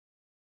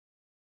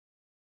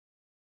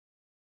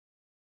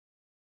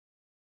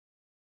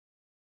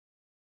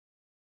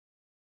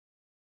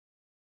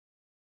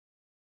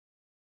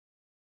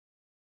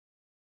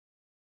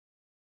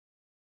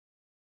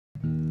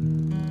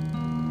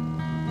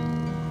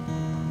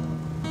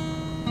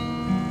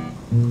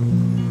The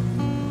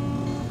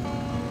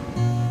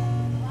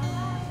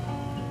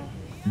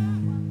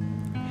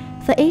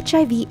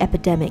HIV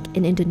epidemic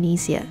in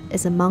Indonesia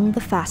is among the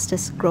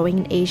fastest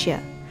growing in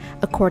Asia.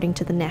 According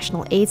to the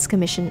National AIDS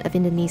Commission of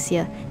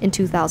Indonesia, in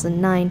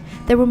 2009,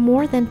 there were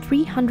more than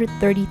 330,000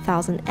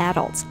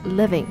 adults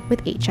living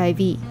with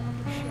HIV.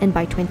 And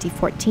by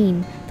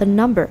 2014, the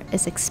number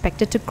is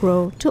expected to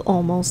grow to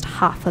almost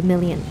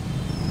 500,000.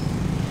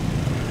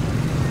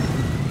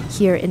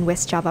 Here in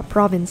West Java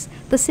Province,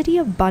 the city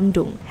of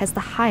Bandung has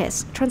the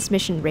highest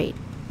transmission rate.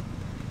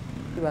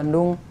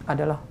 Bandung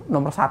adalah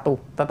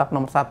tetap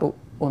nomor satu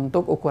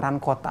untuk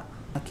ukuran kota.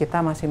 Kita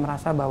masih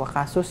merasa bahwa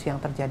kasus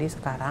yang terjadi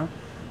sekarang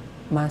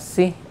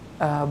masih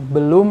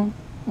belum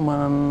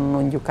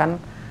menunjukkan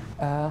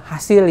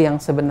hasil yang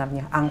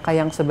sebenarnya, angka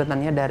yang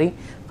sebenarnya dari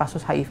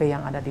kasus HIV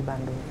yang ada di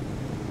Bandung.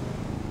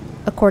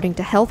 According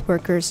to health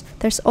workers,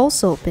 there's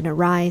also been a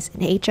rise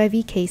in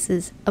HIV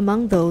cases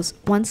among those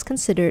once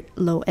considered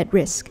low at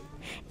risk.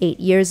 8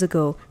 years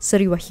ago,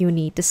 Sri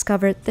Wahyuni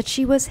discovered that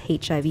she was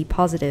HIV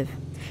positive.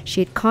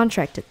 She had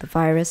contracted the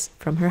virus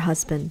from her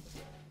husband.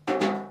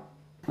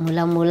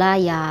 Mula-mula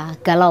ya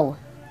galau,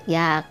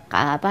 ya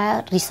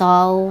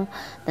risau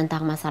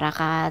tentang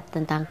masyarakat,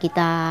 tentang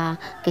kita,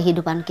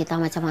 kehidupan kita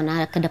macam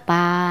mana ke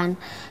depan,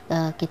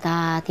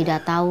 kita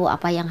tidak tahu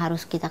apa yang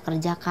harus kita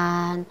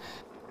kerjakan.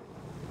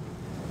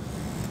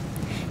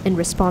 In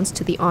response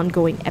to the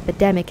ongoing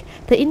epidemic,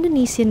 the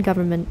Indonesian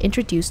government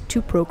introduced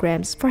 2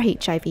 programs for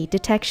HIV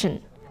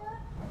detection.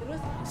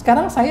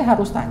 Sekarang saya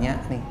harus tanya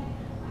nih,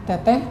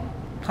 Teteh,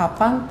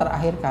 kapan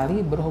terakhir kali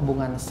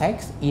berhubungan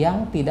seks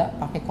yang tidak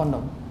pakai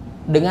kondom?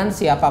 Dengan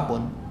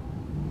siapapun?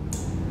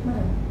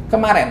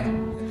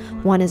 Kemarin.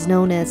 One is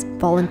known as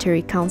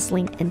voluntary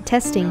counseling and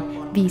testing,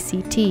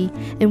 VCT,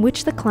 in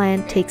which the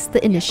client takes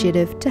the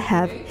initiative to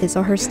have his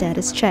or her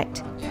status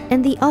checked. And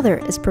the other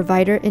is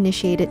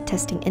provider-initiated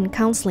testing and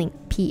counseling,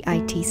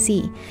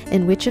 PITC,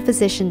 in which a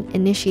physician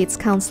initiates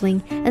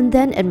counseling and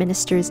then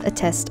administers a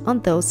test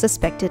on those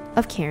suspected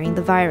of carrying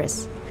the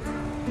virus.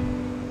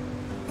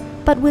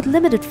 But with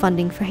limited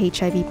funding for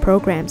HIV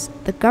programs,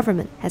 the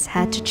government has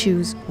had to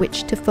choose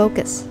which to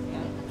focus.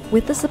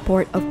 With the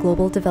support of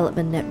Global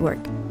Development Network,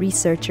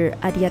 researcher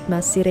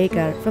Adiatma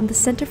Siregar from the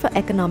Center for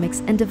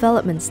Economics and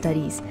Development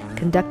Studies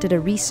conducted a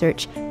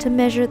research to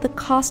measure the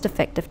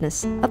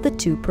cost-effectiveness of the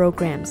 2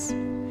 programs.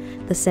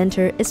 The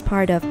center is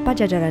part of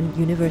Padjadjaran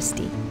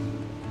University.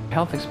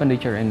 Health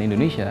expenditure in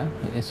Indonesia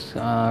is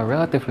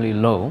relatively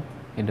low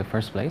in the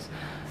first place,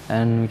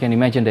 and we can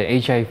imagine the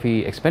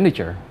HIV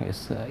expenditure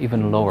is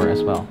even lower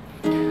as well.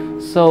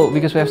 So,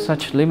 because we have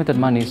such limited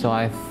money, so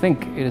I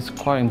think it is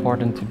quite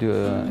important to do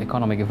an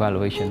economic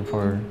evaluation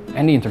for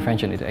any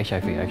intervention in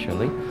HIV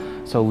actually.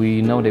 So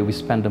we know that we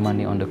spend the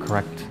money on the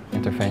correct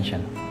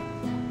intervention.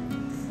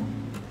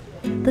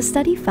 The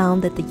study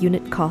found that the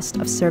unit cost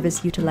of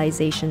service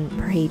utilization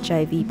per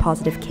HIV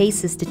positive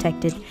cases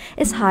detected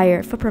is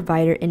higher for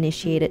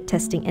provider-initiated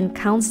testing and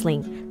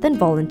counseling than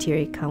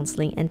voluntary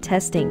counseling and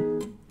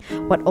testing.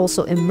 What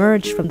also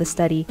emerged from the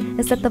study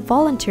is that the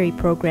voluntary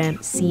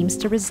program seems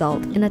to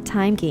result in a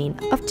time gain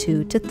of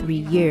 2 to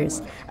 3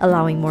 years,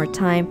 allowing more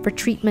time for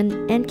treatment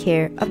and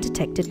care of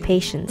detected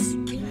patients.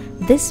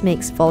 This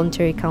makes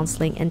voluntary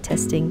counseling and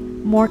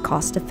testing more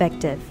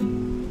cost-effective.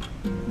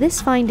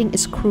 This finding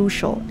is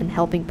crucial in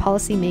helping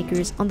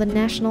policymakers on the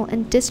national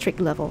and district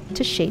level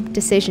to shape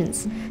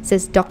decisions,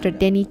 says Dr.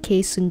 Denny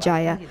K.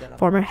 Sunjaya,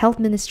 former health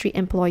ministry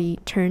employee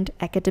turned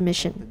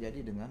academician.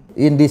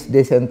 In this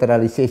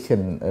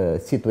decentralization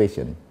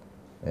situation,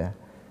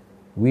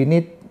 we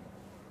need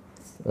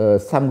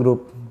some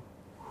group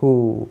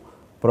who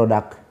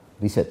product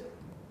research.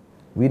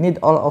 We need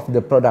all of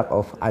the product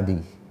of ADI,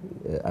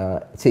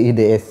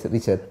 CEDS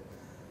research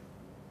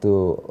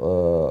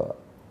to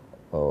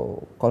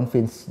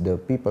convince the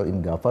people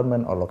in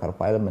government or local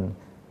parliament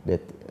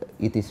that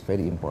it is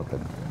very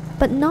important.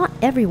 But not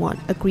everyone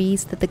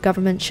agrees that the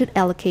government should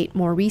allocate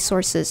more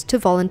resources to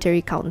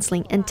voluntary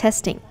counseling and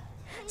testing.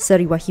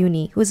 Sri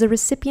Wahyuni, who is a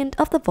recipient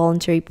of the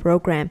voluntary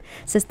program,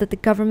 says that the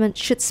government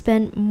should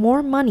spend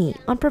more money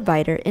on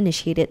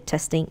provider-initiated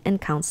testing and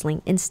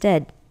counseling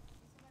instead.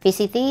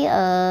 VCT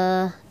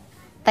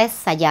tes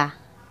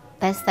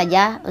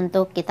saja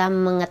untuk kita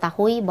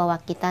mengetahui bahwa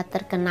kita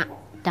terkena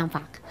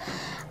dampak.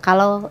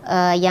 Kalau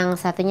yang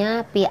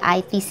satunya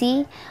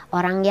PITC,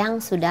 orang yang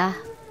sudah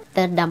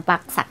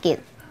terdampak sakit.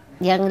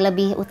 Yang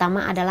lebih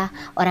utama adalah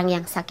orang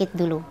yang sakit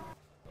dulu.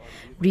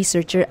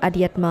 Researcher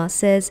Adiatma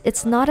says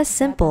it's not as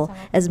simple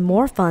as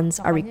more funds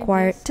are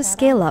required to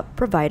scale up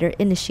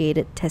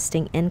provider-initiated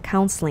testing and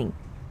counseling.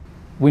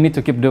 We need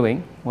to keep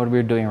doing what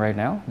we're doing right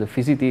now. The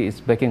VCT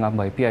is backing up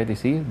by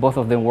PITC, both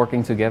of them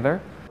working together.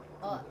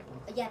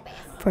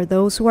 For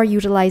those who are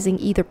utilizing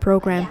either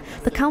program,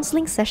 the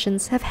counseling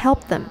sessions have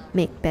helped them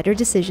make better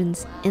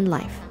decisions in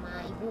life.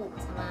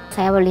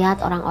 Saya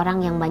melihat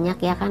orang-orang yang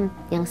banyak ya kan,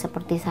 yang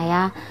seperti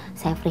saya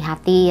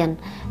prihatin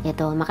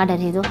gitu. Maka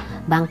dari itu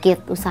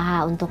bangkit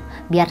usaha untuk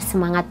biar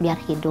semangat, biar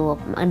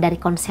hidup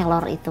dari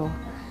konselor itu.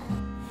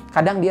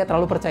 Kadang dia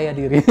terlalu percaya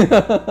diri.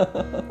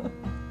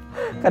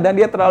 Kadang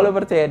dia terlalu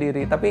percaya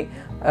diri, tapi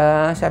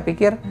saya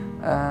pikir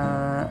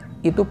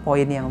itu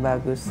poin yang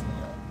bagus.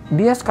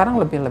 Dia sekarang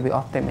lebih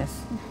optimis.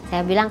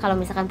 Saya bilang kalau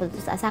misalkan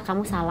putus asa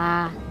kamu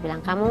salah.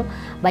 Bilang kamu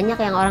banyak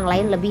yang orang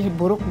lain lebih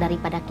buruk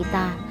daripada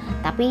kita.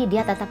 Tapi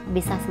dia tetap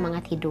bisa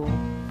semangat hidup.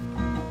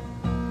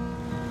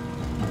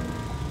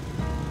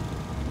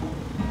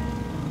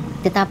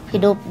 Tetap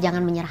hidup,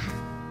 jangan menyerah.